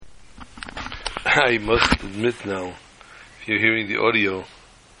I must admit now, if you're hearing the audio,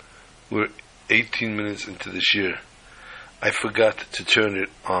 we're 18 minutes into the shir. I forgot to turn it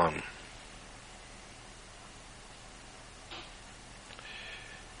on.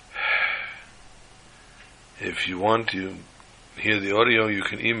 If you want to hear the audio, you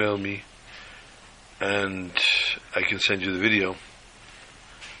can email me and I can send you the video,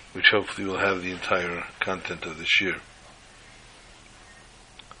 which hopefully will have the entire content of the shir.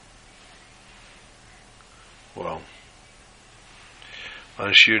 Well,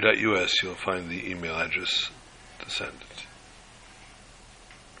 on shir.us you'll find the email address to send it.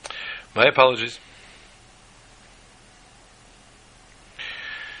 My apologies.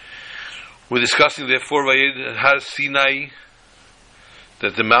 We're discussing therefore Vayed Har Sinai,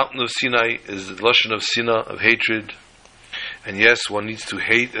 that the mountain of Sinai is the lashon of sinah, of hatred, and yes, one needs to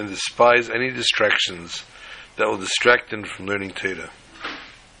hate and despise any distractions that will distract them from learning Torah.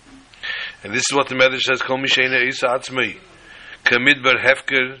 And this is what the Medrash says: Kol misheina isa atzmei kamidbar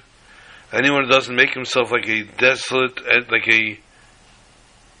hefker. Anyone who doesn't make himself like a desolate, like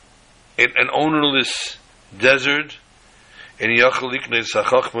an ownerless desert, and yachal liknei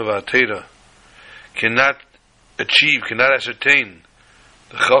sachachma v'atera, cannot achieve, cannot ascertain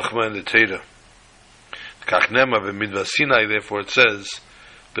the chachma and the Torah. Kach nema b'midbar Sinai. Therefore, it says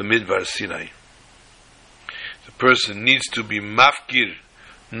b'midbar Sinai. The person needs to be mafkir,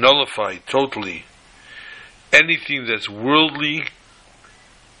 nullify totally anything that's worldly.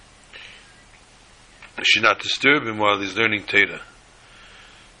 Should not disturb him while he's learning Torah.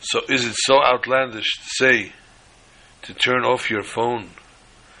 So is it so outlandish to say to turn off your phone?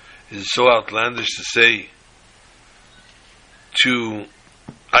 Is it so outlandish to say to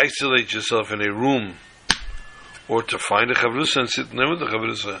isolate yourself in a room, or to find a chavrusa and sit there with the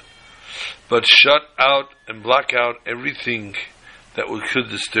chavrusa, but shut out and block out everything that could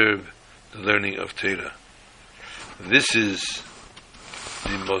disturb the learning of Torah? This is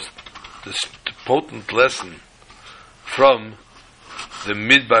the potent lesson from the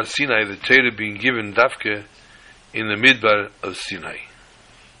Midbar Sinai, the Torah being given dafke in the Midbar of Sinai.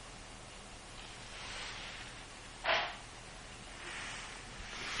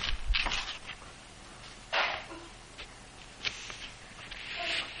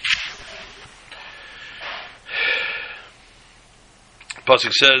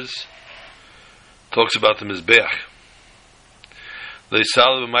 Pasuk says, talks about the Mizbeach.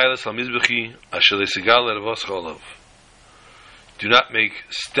 Do not make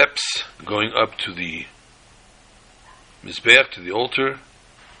steps going up to the Mizbeach, to the altar,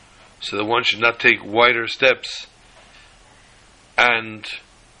 so that one should not take wider steps and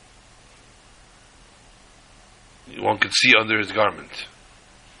one could see under his garment.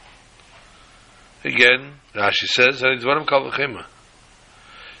 Again, Rashi says,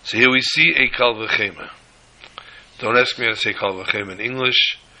 so here we see a kal v'chema. Don't ask me how to say kal v'chema in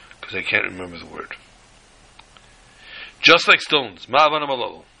English, because I can't remember the word. Just like stones, ma'avan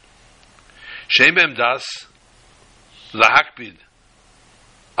amalol, sheim b'em das lahakbid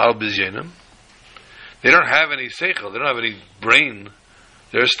al bizyenim. They don't have any seichel, they don't have any brain.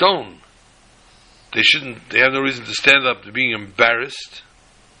 They're a stone. They have no reason to stand up to being embarrassed.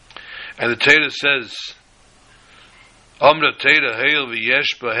 And the Torah says, Amra Torah heil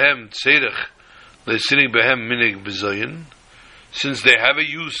v'yesh b'hem tzedech le'sinig b'hem minig b'zayin. Since they have a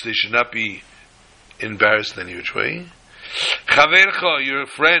use, they should not be embarrassed in any which way. Chavercha, your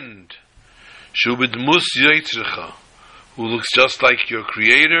friend, shu b'dmus yitzrecha, who looks just like your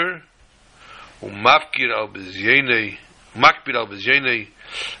creator, u'mafkir al b'zyenei,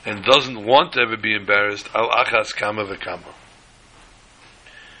 and doesn't want to ever be embarrassed, al achas kama v'kama.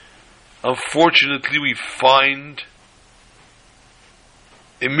 Unfortunately, we find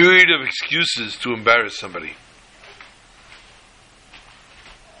a myriad of excuses to embarrass somebody.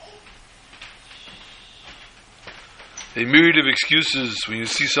 A myriad of excuses when you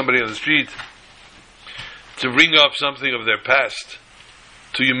see somebody on the street to bring up something of their past,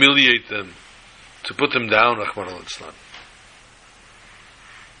 to humiliate them, to put them down, Rahman al-Islam.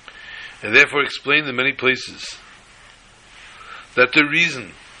 And therefore explained in many places that the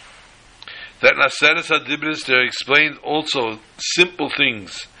reason that Naseres HaDibris, there explained also simple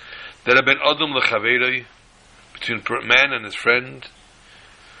things that have been Adam L'Chaveroi, between man and his friend,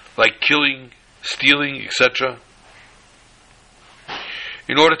 like killing, stealing, etc.,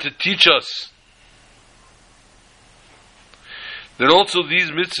 in order to teach us that also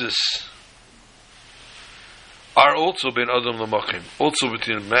these mitzvahs are also ben Adam L'Machim, also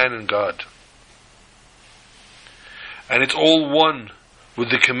between man and God. And it's all one with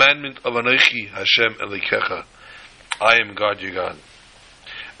the commandment of Anochi Hashem Elikecha, I am God, your God.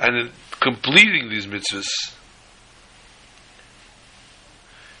 And it completing these mitzvahs,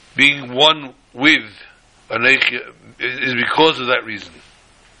 being one with Anechi, is because of that reason.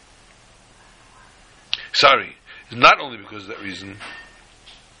 Sorry, it's not only because of that reason,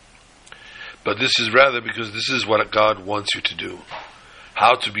 but this is rather because this is what God wants you to do.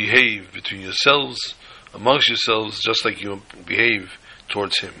 How to behave between yourselves, amongst yourselves, just like you behave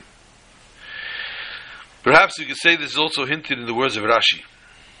towards Him. Perhaps you could say this is also hinted in the words of Rashi.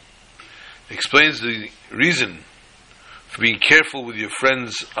 It explains the reason for being careful with your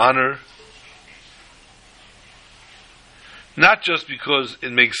friend's honor, not just because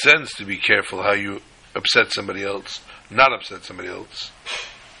it makes sense to be careful how you upset somebody else, not upset somebody else.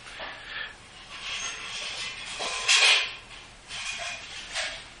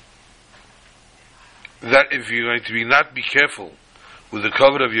 That if you're going to not be careful with the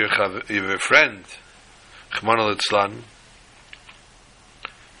cover of your friend, Chmana Litzlan,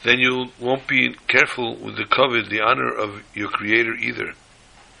 then you won't be careful with the covet, the honor of your Creator either.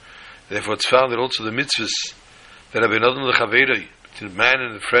 Therefore, it's found that also the mitzvahs that have been other than the chaverei, between man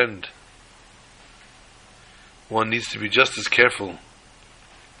and a friend, one needs to be just as careful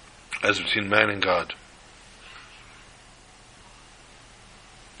as between man and God.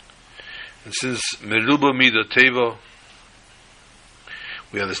 And since meruba mida teva,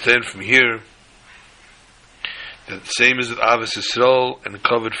 we understand from here that the same is with Avos Yisrael and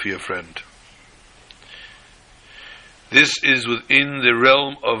covet for your friend. This is within the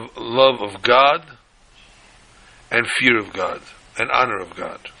realm of love of God and fear of God and honor of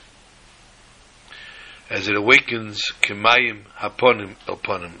God, as it awakens kemayim haponim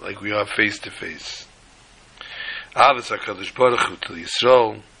elponim, like we are face to face. Avos HaKadosh Baruch Hu to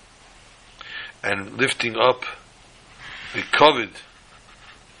Yisrael, and lifting up the covet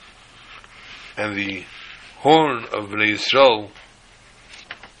and the horn of Bnei Yisrael,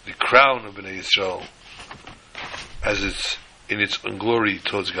 the crown of Bnei Yisrael, as it's in its glory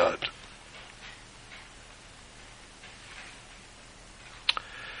towards God.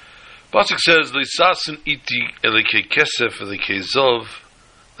 Pasuk says, "Leisasin iti elikei kesef elikei zov,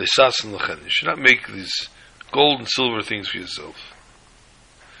 leisasin lechen." You should not make these gold and silver things for yourself.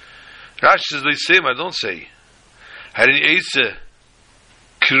 Rashi says, "Leiseim, I don't say. Harini eise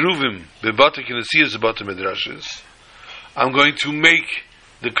keruvim bebata kinasiyas bebata medrashes. I'm going to make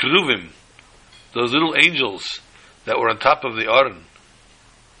the keruvim, those little angels that were on top of the Aron,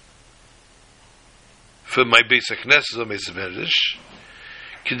 for my Beis HaKnesses or Beis HaMedrash.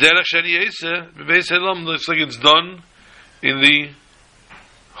 Kiderach shani eise bebeis helam." Looks like it's done in the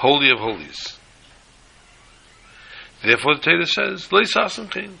Holy of Holies. Therefore, the Torah says,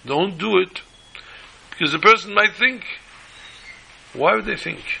 don't do it. Because the person might think, why would they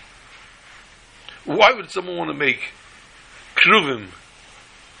think? Why would someone want to make keruvim,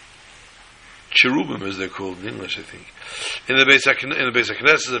 cherubim as they're called in English, I think, in the Beis HaKnesses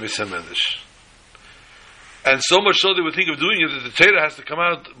and Beis HaMedrash? And so much so they would think of doing it that the Torah has to come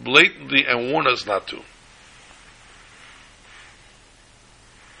out blatantly and warn us not to.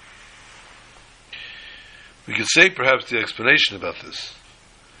 We could say perhaps the explanation about this.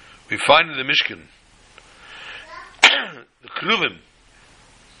 We find in the Mishkan the Keruvim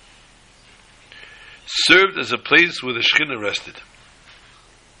served as a place where the Shekhinah rested.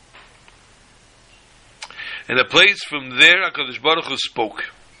 And a place from there HaKadosh Baruch Hu spoke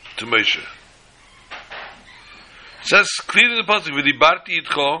to Moshe. It says clearly in the pasuk, "V'dibarti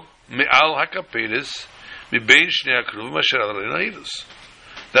itcho me'al hakaperes mibein shnei hakruvim asher al reinaidus."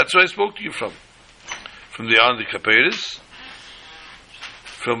 That's where I spoke to you from the on the kaperes,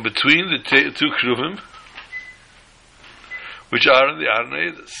 from between the two keruvim, which are in the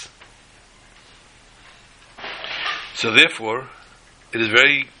Aron. So therefore, it is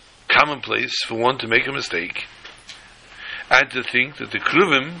very commonplace for one to make a mistake and to think that the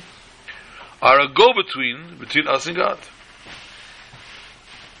keruvim are a go-between us and God.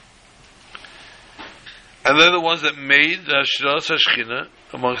 And they're the ones that made the Hashras HaShechina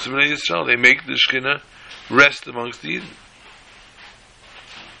amongst the Bnei Yisrael. They make the Shechina rest amongst the Eden.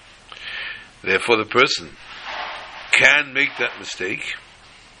 Therefore, the person can make that mistake,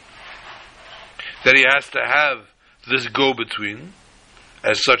 that he has to have this go-between,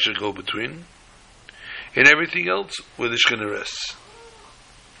 as such a go-between, in everything else where the Shechina rests.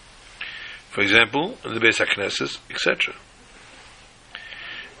 For example, in the Beis HaKnesses, etc.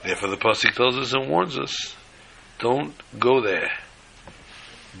 Therefore, the pasuk tells us and warns us: don't go there.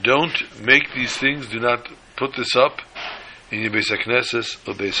 Don't make these things. Do not put this up in your Beis HaKnesses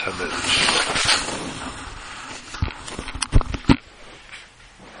or Beis HaMedrash.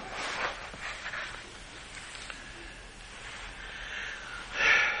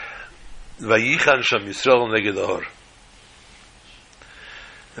 Vayichan Sham Yisrael neged Ahor.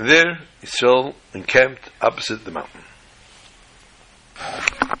 And there, Yisrael encamped opposite the mountain.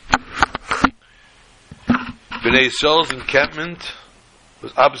 Bnei Yisrael's encampment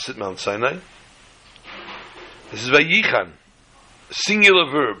was opposite Mount Sinai. This is Vayichan, a singular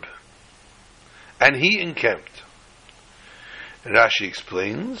verb. And he encamped. And Rashi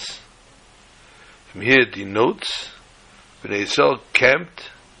explains, from here it denotes, Bnei Yisrael camped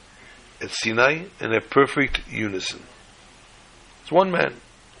at Sinai in a perfect unison. It's one man,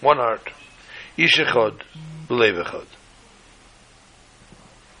 one heart. Ish echad, b'lev echad.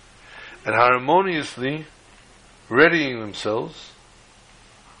 And harmoniously readying themselves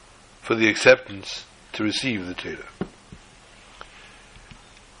for the acceptance to receive the Torah.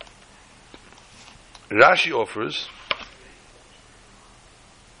 Rashi offers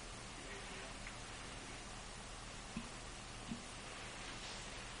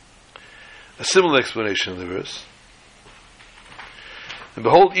a similar explanation of the verse. And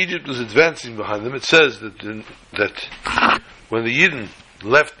behold, Egypt was advancing behind them. It says that when the Yidden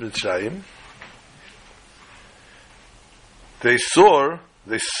left Mitzrayim, they saw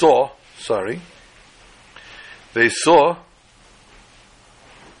that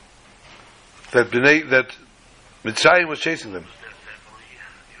Mitzrayim was chasing them.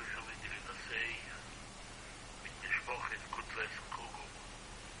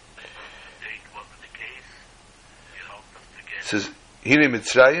 It says, Hine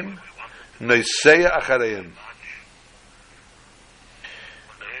Mitzrayim, Noiseya Achareim.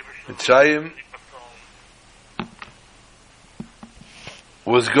 Mitzrayim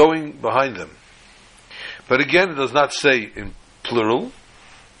was going behind them. But again, it does not say in plural.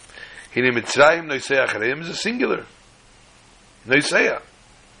 Hine Mitzrayim, Noiseya Achareim is a singular. Noiseya.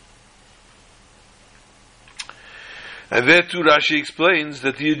 And there too Rashi explains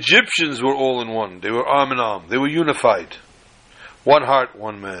that the Egyptians were all in one. They were arm in arm. They were unified. One heart,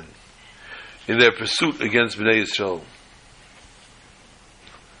 one man. In their pursuit against Bnei Yisrael.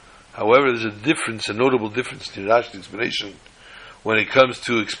 However, there's a difference, a notable difference in Rashi's explanation when it comes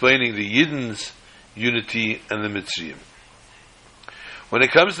to explaining the Yidden's unity and the Mitzrayim. When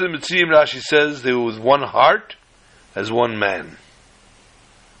it comes to the Mitzrayim, Rashi says they were with one heart as one man.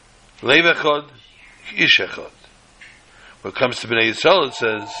 Lev echad, ish echad. When it comes to Bnei Yisrael, it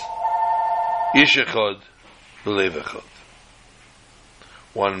says ish echad, lev echad.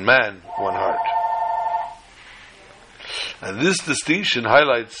 One man, one heart. And this distinction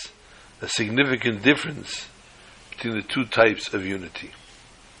highlights a significant difference between the two types of unity.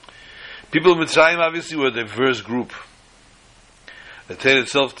 People of Mitzrayim obviously were a diverse group. The Torah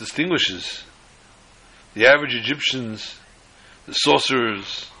itself distinguishes the average Egyptians, the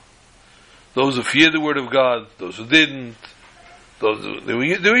sorcerers, those who feared the word of God, those who didn't,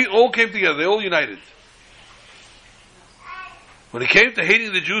 they all came together, they all united. When it came to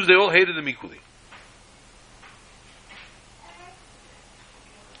hating the Jews, they all hated them equally.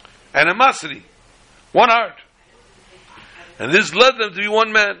 Animosity, one heart. And this led them to be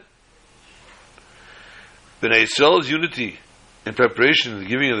one man. Bnei Yisrael's unity in preparation of the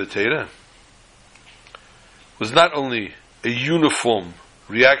giving of the Torah was not only a uniform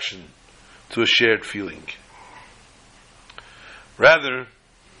reaction to a shared feeling. Rather,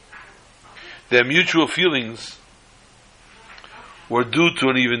 their mutual feelings were due to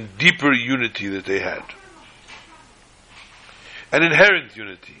an even deeper unity that they had. An inherent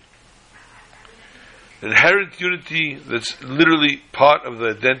unity. An inherent unity that's literally part of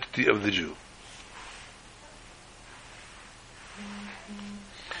the identity of the Jew.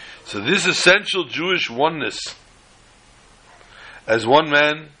 So this essential Jewish oneness as one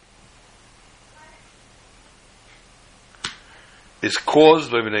man is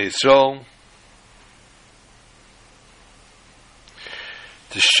caused by Bnei Yisrael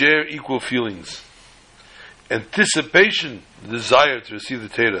to share equal feelings, anticipation, desire to receive the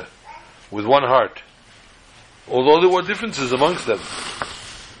Torah with one heart, although there were differences amongst them,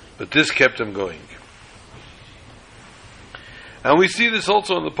 but this kept them going. And we see this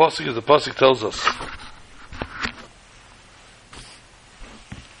also in the Pasuk, as the Pasuk tells us.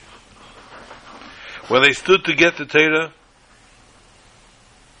 When they stood to get the Torah,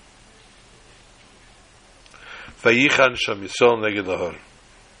 Vayichan Sham Yisrael neged Ahor,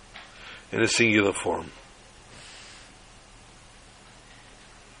 in a singular form.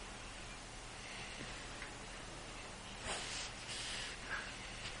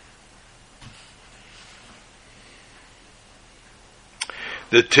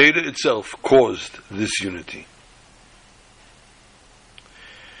 The Torah itself caused this unity.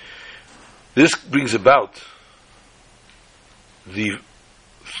 This brings about the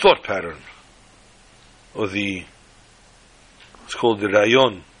thought pattern or it's called the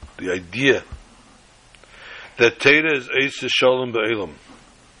rayon, the idea, that Torah is Eis Shalom Ba'elam.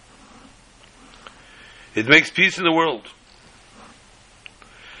 It makes peace in the world.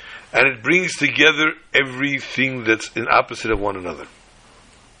 And it brings together everything that's in opposite of one another.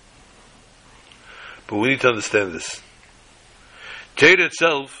 But we need to understand this. Torah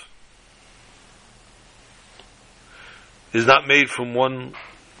itself is not made from one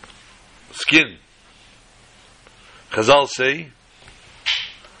skin. Chazal say,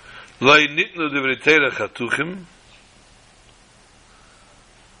 Lo nitnu divrei Torah chatuchim.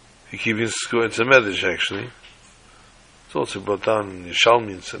 You keep in school, it's a medrash actually. It's also brought down in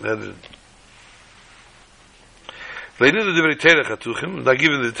Yishalmi and Sanhedrin. Lo nitnu divrei Torah chatuchim, not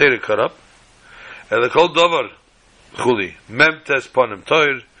given the Torah cut up. And the kol davar chuli, mem tes panim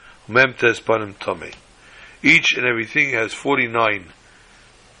toir, mem tes panim tomei. Each and everything has 49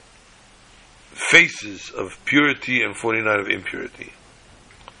 faces of purity and 49 of impurity.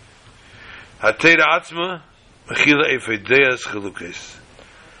 HaTeira atzma mechila efedeas chelukes.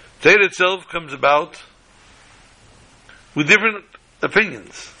 Teira itself comes about with different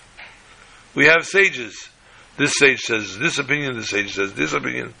opinions. We have sages. This sage says this opinion, this sage says this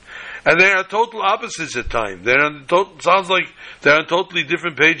opinion. And they are total opposites at times. Sounds like they're on totally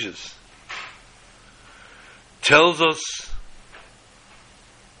different pages. Tells us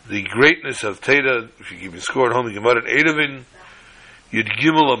the greatness of Torah. If you keep a score at home, you can write it Eruvin, Yud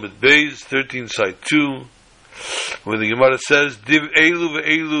Gimel Amid Beis, 13 side 2, when the Gemara says, Div Elu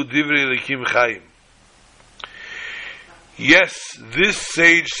ve'elu divrei Elokim Chaim. Yes, this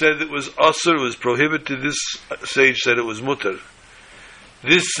sage said it was asur, it was prohibited. This sage said it was mutter.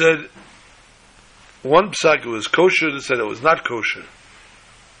 This said, one psak it was kosher, this said it was not kosher.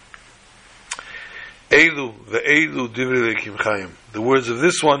 Elu ve'elu divrei Elokim Chaim. The words of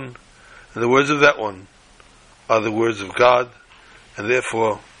this one and the words of that one are the words of God, and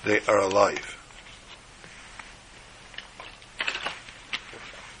therefore they are alive.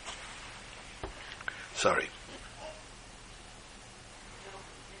 Sorry.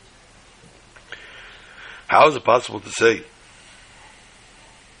 How is it possible to say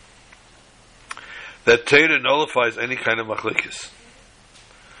that Torah nullifies any kind of machlekes,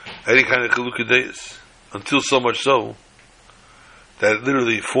 any kind of chilukei deis, until so much so that it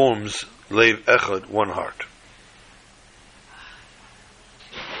literally forms leiv echad, one heart?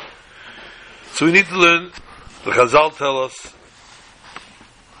 So we need to learn. The Chazal tell us,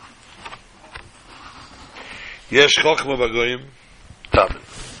 Yesh chokhmah b'goyim tamen.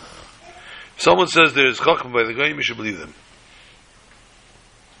 If someone says there is chokhmah by the goyim, you should believe them.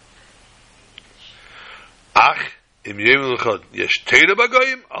 Ach im yom l'chad yesh Torah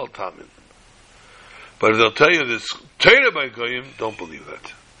b'goyim al tamen. But if they'll tell you this Torah by goyim, don't believe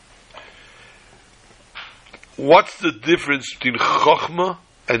that. What's the difference between chokhmah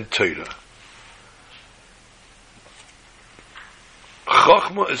and Torah?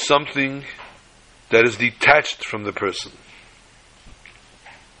 Chokhmah is something that is detached from the person.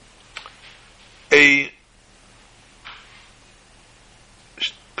 A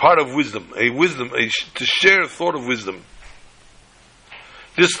part of wisdom, to share a thought of wisdom.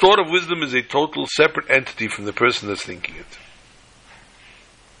 This thought of wisdom is a total separate entity from the person that's thinking it.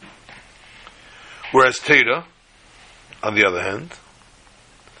 Whereas Torah, on the other hand,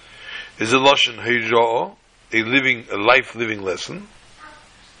 is a lashon ha'ira'ah, a life-living lesson.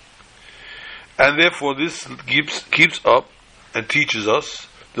 And therefore this keeps up and teaches us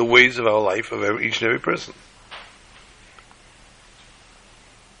the ways of our life, of each and every person.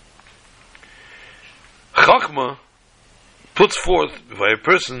 Chachma puts forth by a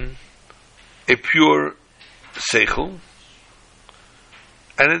person a pure seichel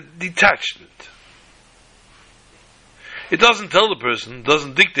and a detachment. It doesn't tell the person,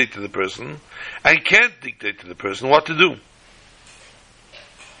 doesn't dictate to the person, and can't dictate to the person what to do.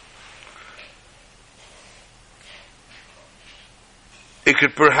 It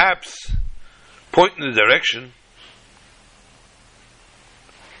could perhaps point in the direction,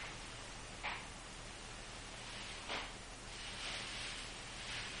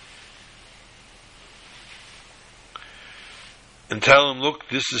 and tell him, look,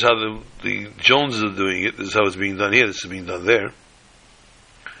 this is how the Joneses are doing it, this is how it's being done here, this is being done there.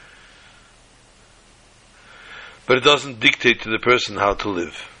 But it doesn't dictate to the person how to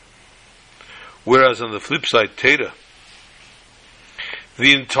live. Whereas on the flip side, Torah,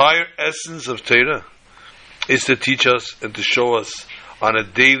 the entire essence of Torah is to teach us and to show us on a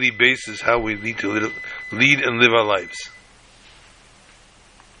daily basis how we need to lead and live our lives.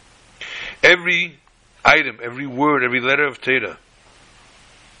 Every item, every word, every letter of Torah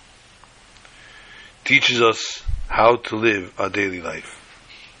teaches us how to live our daily life.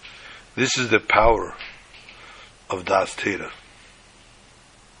 This is the power of Das Torah.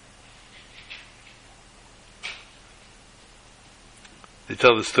 They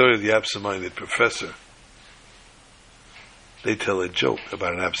tell the story of the absent-minded professor. They tell a joke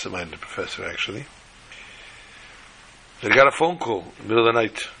about an absent-minded professor, actually. They got a phone call in the middle of the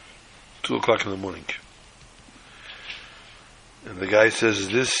night, 2 o'clock in the morning. And the guy says, "Is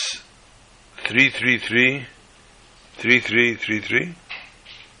this 333-3333?"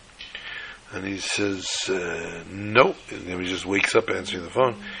 And he says, "No." And then he just wakes up answering the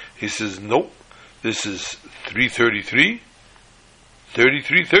phone. He says, "No, this is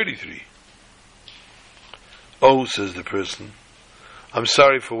 333-3333. "Oh," says the person, "I'm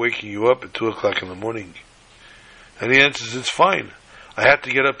sorry for waking you up at 2 o'clock in the morning." And he answers, "It's fine. I had to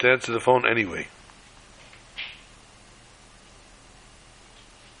get up to answer the phone anyway."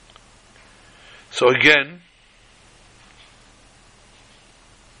 So again,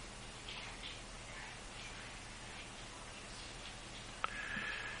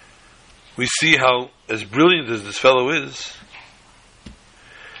 we see how, as brilliant as this fellow is,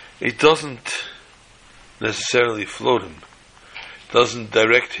 it doesn't necessarily float him, doesn't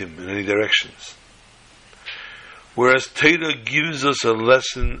direct him in any directions. Whereas Torah gives us a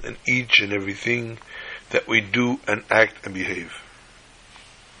lesson in each and everything that we do and act and behave.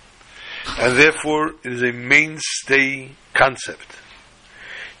 And therefore, it is a mainstay concept.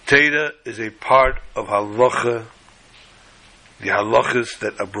 Torah is a part of halacha, the halachas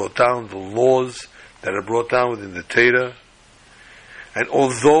that are brought down, the laws that are brought down within the Torah. And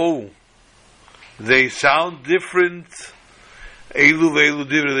although they sound different, Eilu ve'elu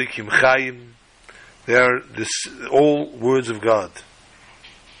divrei Elokim Chaim, they are all words of God.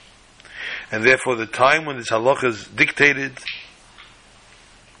 And therefore, the time when this halacha is dictated,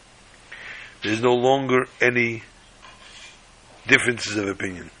 there is no longer any differences of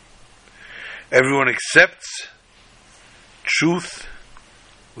opinion. Everyone accepts truth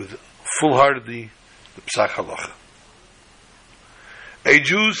with full-heartedly the Psak Halacha. A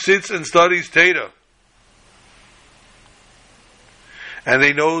Jew sits and studies Torah, and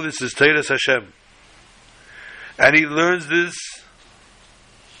they know this is Torah Hashem, and he learns this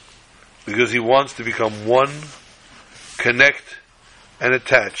because he wants to become one, connect, and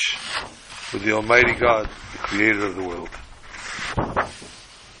attach with the Almighty God, the Creator of the world.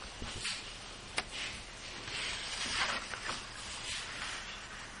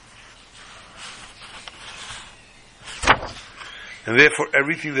 And therefore,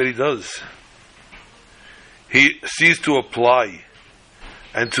 everything that he does, he sees to apply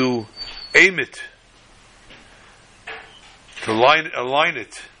and to aim it, to align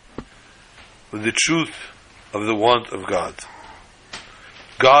it with the truth of the want of God.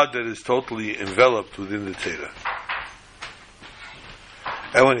 God that is totally enveloped within the Torah.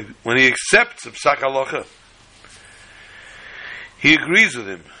 And when he accepts the Psak Halacha, he agrees with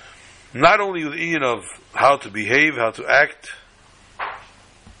him, not only with the of how to behave, how to act,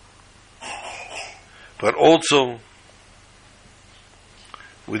 but also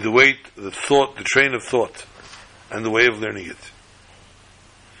with the way, the thought, the train of thought, and the way of learning it.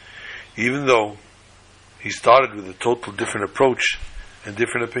 Even though he started with a total different approach and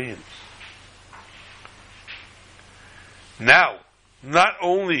different opinions. Now, not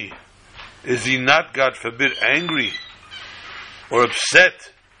only is he not, God forbid, angry or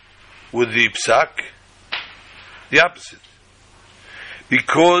upset with the psak, the opposite.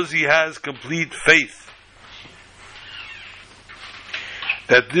 Because he has complete faith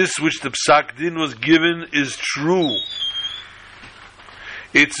that this which the psak din was given is true.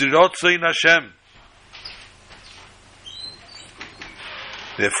 It's Rotzein Hashem.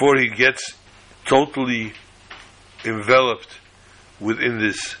 Therefore, he gets totally enveloped within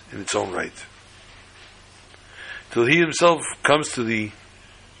this in its own right. Till he himself comes to the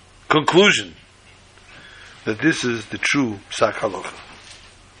conclusion that this is the true Psak Halacha.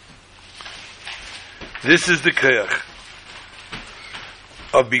 This is the koyach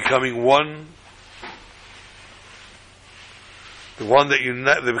of becoming one, the one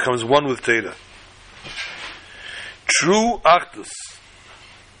that becomes one with Torah. True Achdus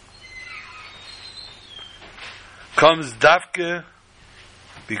comes dafke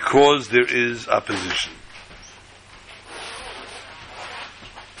because there is opposition.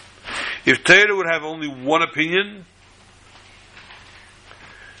 If Torah would have only one opinion,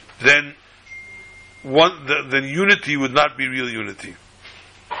 then unity would not be real unity.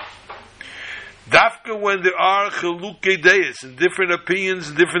 Dafka, when there are chelukei deis and different opinions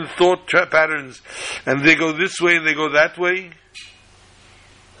and different thought patterns, and they go this way and they go that way,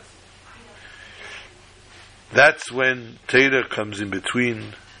 That's when Torah comes in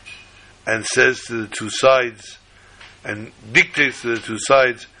between and says to the two sides and dictates to the two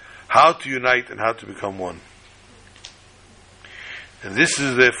sides how to unite and how to become one. And this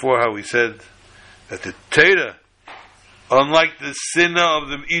is therefore how we said that the Torah, unlike the sinna of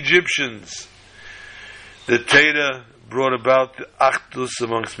the Egyptians, the Torah brought about the Achdus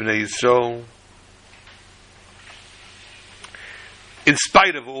amongst Bnei Yisrael in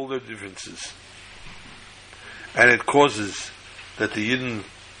spite of all their differences. And it causes that the Yidden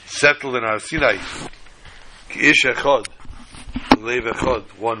settle in Har Sinai, Ish Echad, Lev Echad,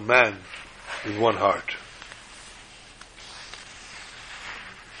 one man with one heart.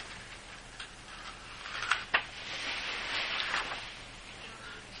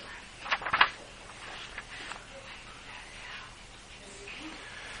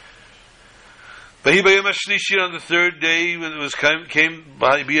 On the third day, when it came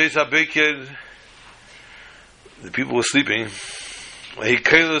by B'yais HaBeked, the people were sleeping.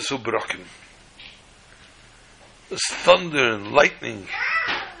 There's thunder and lightning.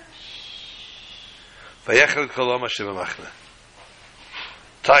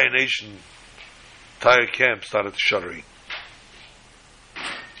 Entire nation, entire camp started shuddering.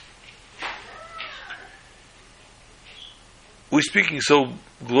 We're speaking so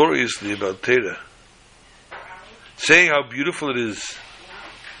gloriously about Torah, saying how beautiful it is,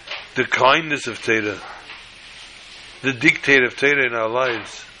 the kindness of Torah, the dictate of Torah in our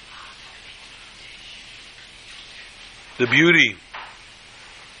lives, the beauty.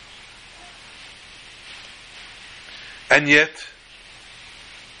 And yet,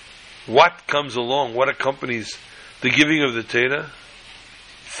 what comes along, what accompanies the giving of the Torah?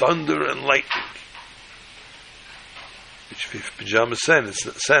 Thunder and lightning. Which if Pajama Sam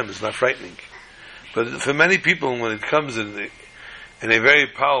is not frightening. But for many people, when it comes in a very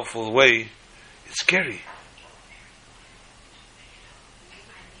powerful way, it's scary.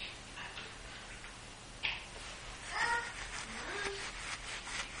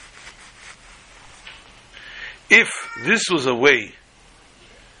 If this was a way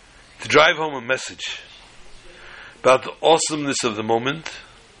to drive home a message about the awesomeness of the moment,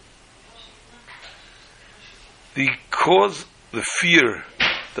 the fear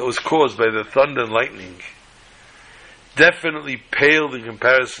that was caused by the thunder and lightning definitely paled in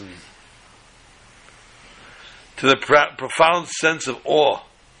comparison to the profound sense of awe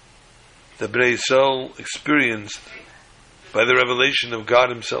that Bnei Yisrael experienced by the revelation of God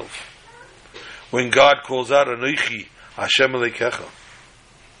Himself. When God calls out, Anochi Hashem Elokecha.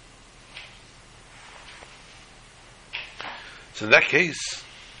 So in that case,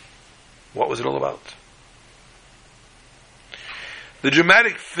 what was it all about? The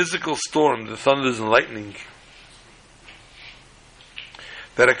dramatic physical storm, the thunders and lightning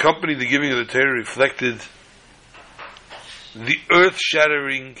that accompanied the giving of the Torah reflected the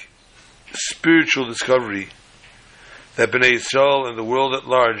earth-shattering spiritual discovery that Bnei Yisrael and the world at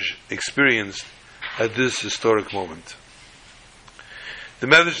large experienced at this historic moment. The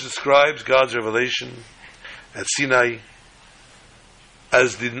Medrash describes God's revelation at Sinai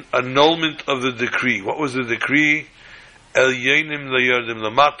as the annulment of the decree. What was the decree? El yenim leyardim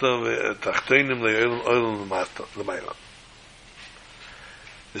lamata ve'tachteinim le'olim l'mayla.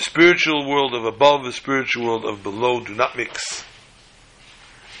 The spiritual world of above, the spiritual world of below do not mix.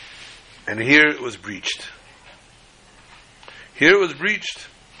 And here it was breached. Here it was breached.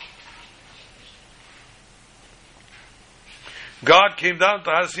 God came down to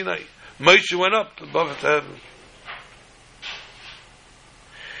Har Sinai. Moshe went up above to heaven.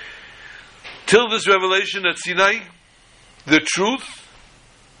 Till this revelation at Sinai, the truth,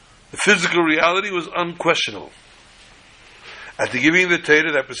 the physical reality was unquestionable. At the giving of the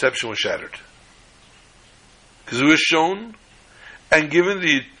Torah, that perception was shattered. Because it was shown and given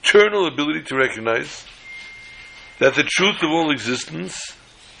the eternal ability to recognize that the truth of all existence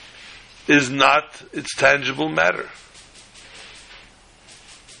is not its tangible matter,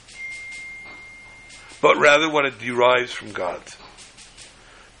 but rather what it derives from God.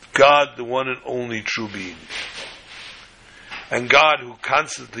 God, the one and only true being. And God who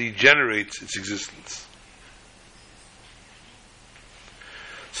constantly generates its existence.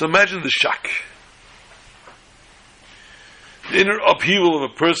 So imagine the shock, the inner upheaval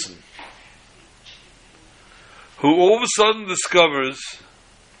of a person who all of a sudden discovers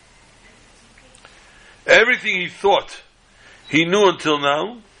everything he thought he knew until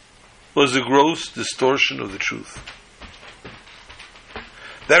now was a gross distortion of the truth.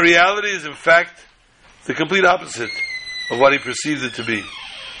 That reality is in fact the complete opposite of what he perceived it to be.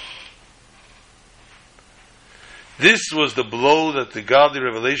 This was the blow that the godly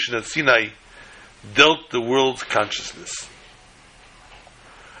revelation at Sinai dealt the world's consciousness.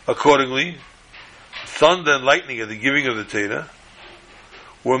 Accordingly, thunder and lightning at the giving of the Torah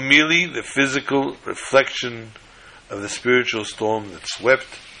were merely the physical reflection of the spiritual storm that swept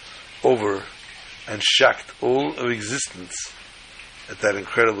over and shocked all of existence at that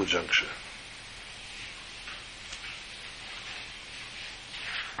incredible juncture.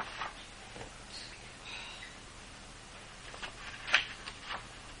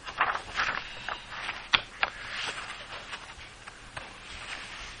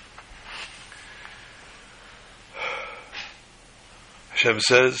 Hashem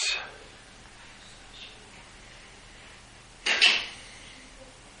says,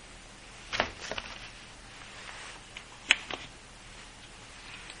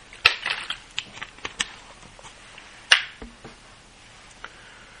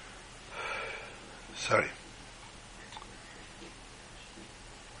 sorry.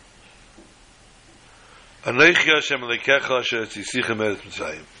 Anochi Hashem Elokecha asher tzisicha me'eretz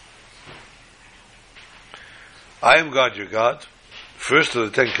Mitzrayim. I am God, your God. First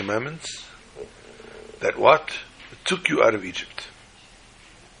of the Ten Commandments, that what? It took you out of Egypt.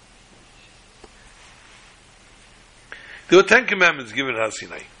 There were 10 Commandments given at Har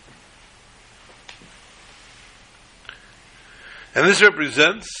Sinai. And this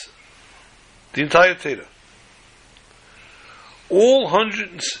represents the entire Torah. All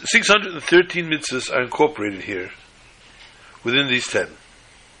 613 mitzvahs are incorporated here within these 10.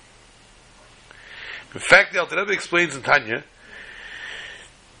 In fact, the Alter Rebbe explains in Tanya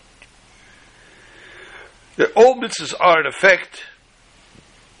that all mitzvahs are in effect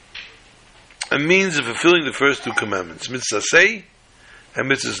a means of fulfilling the first two commandments, mitzvah say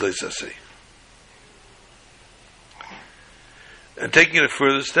and mitzvahs leisaseh. And taking it a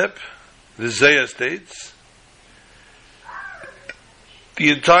further step, the Zayah states, the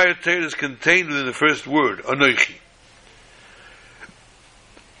entire Torah is contained within the first word, Anochi.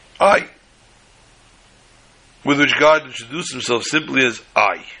 I, with which God introduced himself simply as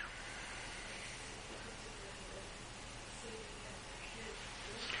I.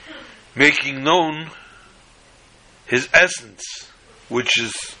 Making known his essence, which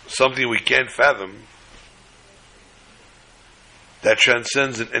is something we can't fathom, that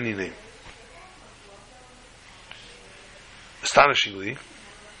transcends in any name. Astonishingly,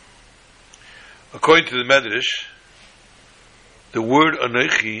 according to the Medrash, the word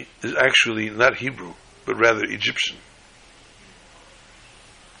Anochi is actually not Hebrew, but rather Egyptian.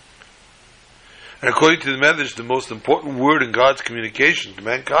 And according to the Medrash, the most important word in God's communication to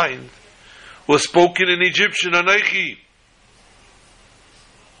mankind was spoken in Egyptian, Anochi.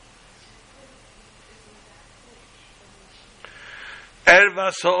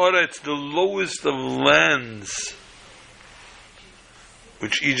 Erva Sa'ora, it's the lowest of lands,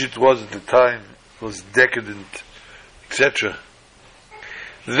 which Egypt was at the time, was decadent, etc.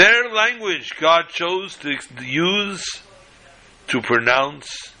 Their language God chose to use to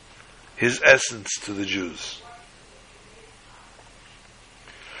pronounce his essence to the Jews.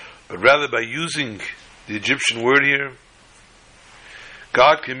 But rather by using the Egyptian word here,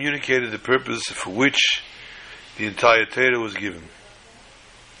 God communicated the purpose for which the entire Torah was given.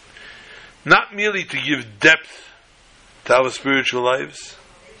 Not merely to give depth to our spiritual lives,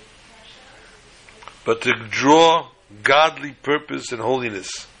 but to draw godly purpose and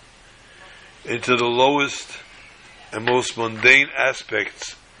holiness into the lowest and most mundane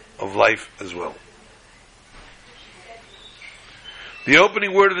aspects of life as well. The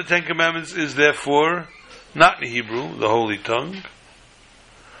opening word of the Ten Commandments is therefore not in Hebrew, the holy tongue,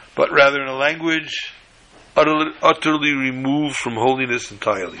 but rather in a language utterly removed from holiness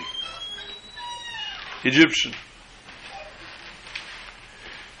entirely. Egyptian.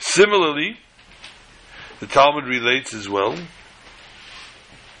 Similarly, the Talmud relates as well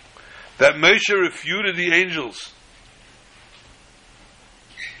that Moshe refuted the angels.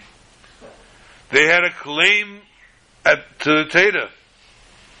 They had a claim to the Torah.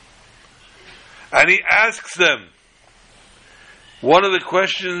 And he asks them, one of the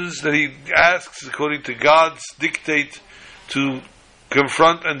questions that he asks according to God's dictate to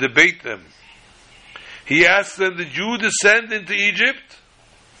confront and debate them, he asks them, did you descend into Egypt?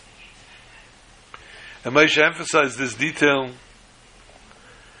 And Moshe emphasized this detail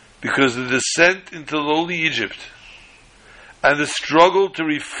because the descent into lowly Egypt and the struggle to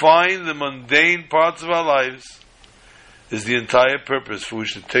refine the mundane parts of our lives is the entire purpose for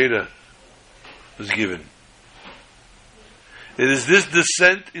which the Torah was given. It is this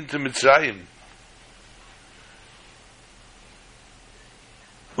descent into Mitzrayim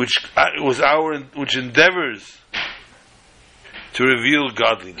which endeavors to reveal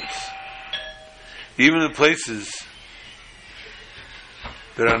godliness. even in places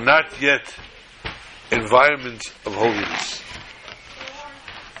that are not yet environments of holiness.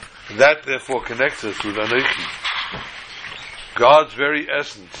 And that therefore connects us with Anochi, God's very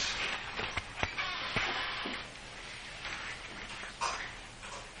essence.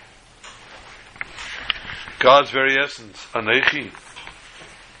 God's very essence, Anochi,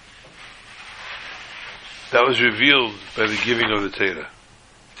 that was revealed by the giving of the Torah.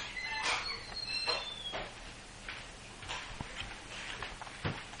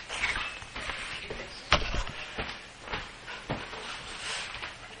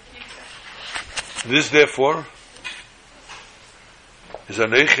 This, therefore, is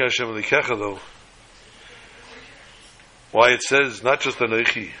Anochi Hashem Elokecha, though. Why it says not just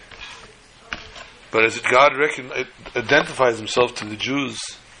Anochi, but as God identifies Himself to the Jews,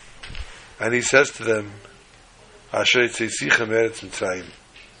 and He says to them, Asher Tzeisichem Eretz Mitzrayim.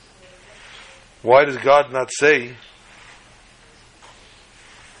 Why does God not say,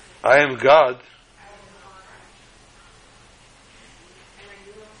 I am God,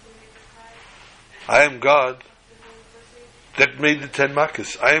 I am God that made the 10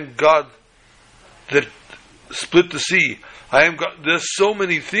 Makkos. I am God that split the sea. I am God. There's so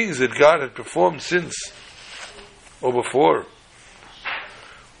many things that God had performed since or before.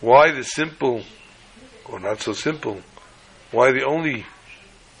 Why the simple, or not so simple, why the only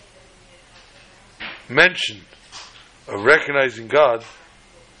mention of recognizing God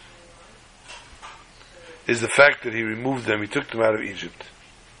is the fact that He removed them, He took them out of Egypt.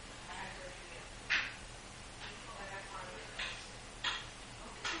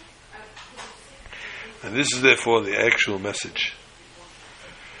 And this is therefore the actual message.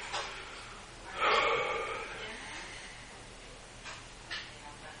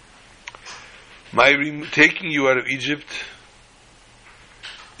 My taking you out of Egypt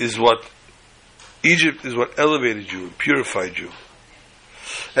is what elevated you, purified you.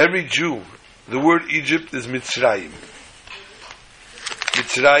 Every Jew, the word Egypt is Mitzrayim.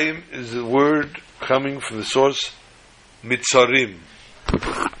 Mitzrayim is the word coming from the source Mitzarim.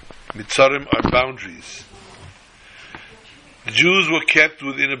 Mitzarim are boundaries. The Jews were kept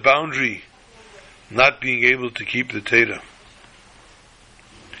within a boundary, not being able to keep the Torah.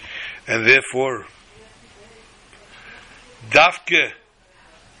 And therefore, Dafke,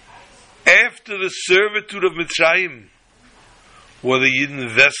 after the servitude of Mitzrayim, were the Yidden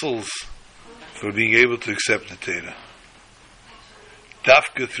vessels for being able to accept the Torah.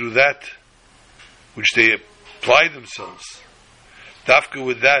 Dafke, through that which they applied themselves, Dafke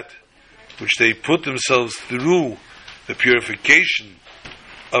with that which they put themselves through the purification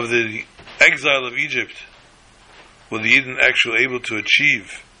of the exile of Egypt, were the Yidden actually able to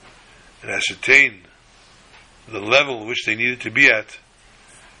achieve and ascertain the level which they needed to be at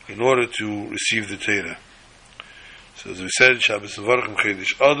in order to receive the Torah. So as we said, Shabbos Varchim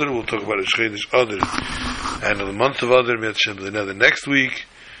Chedesh Adar, we'll talk about Chedesh Adar, and in the month of Adar, the next week,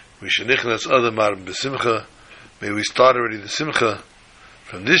 we should Nichnas Adar Marim B'Simcha. May we start already the Simcha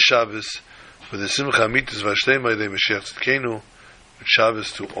from this Shabbos with the Simcha Amitis Vashtei Ma'idei Mashiach Tzidkenu, with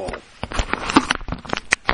Shabbos to all.